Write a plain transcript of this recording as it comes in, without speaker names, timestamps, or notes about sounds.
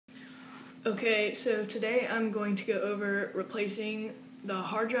Okay, so today I'm going to go over replacing the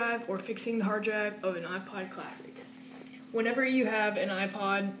hard drive or fixing the hard drive of an iPod Classic. Whenever you have an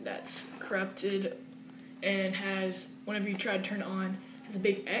iPod that's corrupted and has, whenever you try to turn it on, has a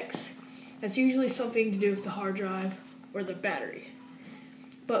big X, that's usually something to do with the hard drive or the battery.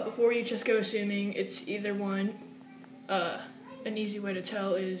 But before you just go assuming it's either one, an easy way to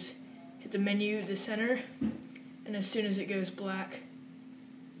tell is hit the menu, the center, and as soon as it goes black,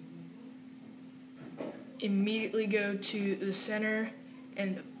 immediately go to the center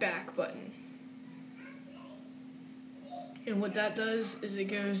and the back button. And what that does is it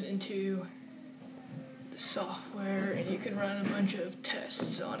goes into the software and you can run a bunch of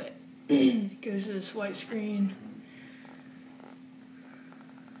tests on it. It goes to this white screen.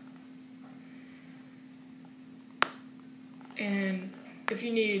 And if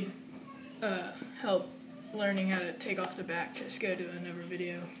you need help learning how to take off the back, just go to another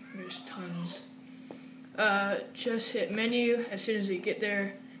video. There's tons. Just hit menu. As soon as you get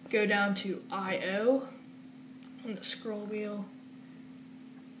there, go down to I/O on the scroll wheel.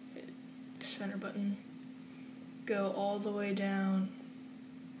 Hit the center button. Go all the way down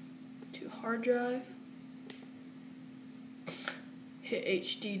to hard drive. Hit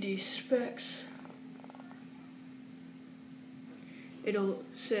HDD specs. It'll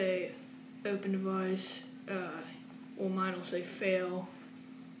say open device. Well, mine will say fail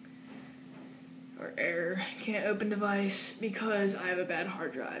or error, can't open device because I have a bad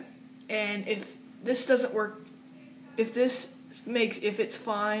hard drive. And if this doesn't work, if it's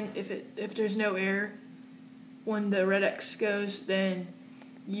fine, if there's no error when the red X goes, then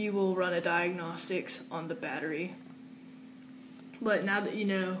you will run a diagnostics on the battery. But now that you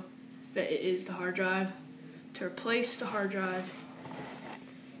know that it is the hard drive, to replace the hard drive,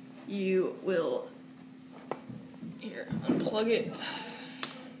 you will unplug it,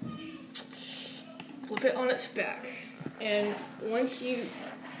 flip it on its back, and once you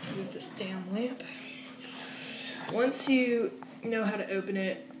move this damn lamp, once you know how to open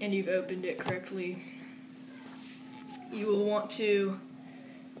it and you've opened it correctly, you will want to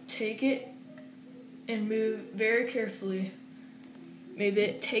take it and move very carefully.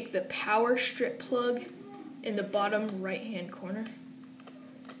 Maybe take the power strip plug in the bottom right hand corner,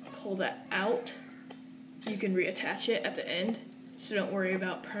 pull that out. You can reattach it at the end, so don't worry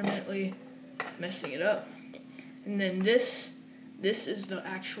about permanently messing it up. And then this is the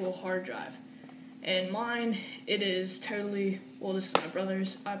actual hard drive. And mine, it is totally, well, this is my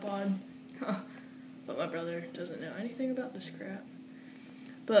brother's iPod, but my brother doesn't know anything about this crap.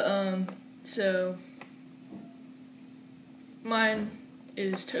 But, so, mine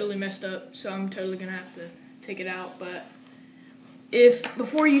is totally messed up, so I'm totally gonna have to take it out. But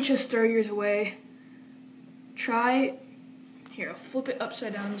before you just throw yours away, here, I'll flip it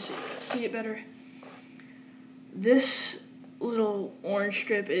upside down so you can see it better. This little orange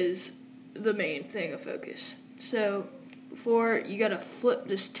strip is the main thing of focus. So before, you gotta flip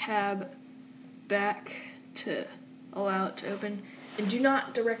this tab back to allow it to open. And do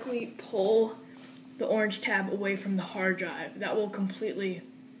not directly pull the orange tab away from the hard drive. That will completely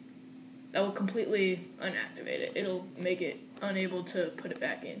unactivate it. It'll make it unable to put it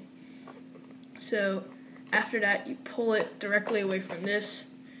back in. So after that, you pull it directly away from this,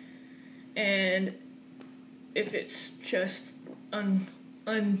 and if it's just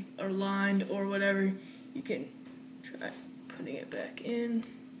unaligned or whatever, you can try putting it back in.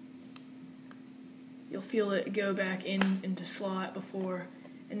 You'll feel it go back into slot before,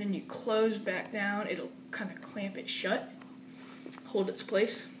 and then you close back down. It'll kind of clamp it shut, hold its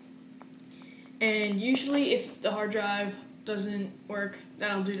place. And usually if the hard drive doesn't work,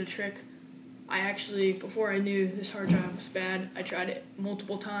 that'll do the trick. I actually, before I knew this hard drive was bad, I tried it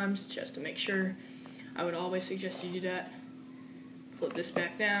multiple times just to make sure. I would always suggest you do that. Flip this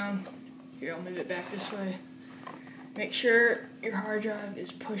back down. Here, I'll move it back this way. Make sure your hard drive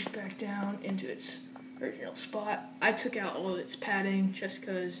is pushed back down into its original spot. I took out all of its padding just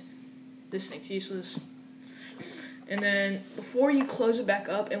because this thing's useless. And then before you close it back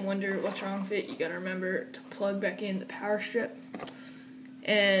up and wonder what's wrong with it, you gotta remember to plug back in the power strip.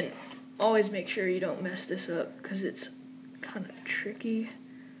 And always make sure you don't mess this up because it's kind of tricky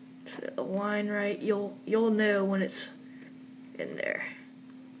to align right. You'll know when it's in there.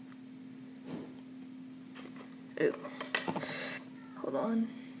 Oh, hold on.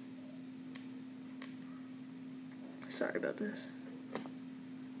 Sorry about this.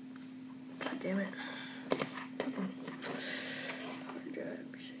 God damn it. Hard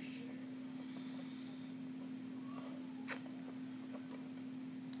drive position.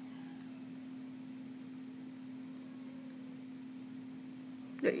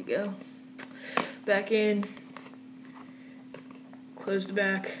 There you go. back in, close the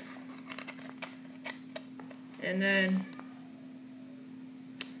back, and then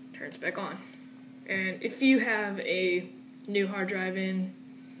turns back on. And if you have a new hard drive in,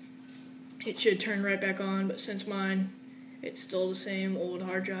 it should turn right back on, but since mine, it's still the same old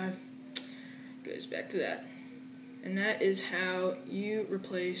hard drive, goes back to that. And that is how you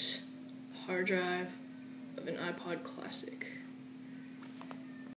replace the hard drive of an iPod Classic.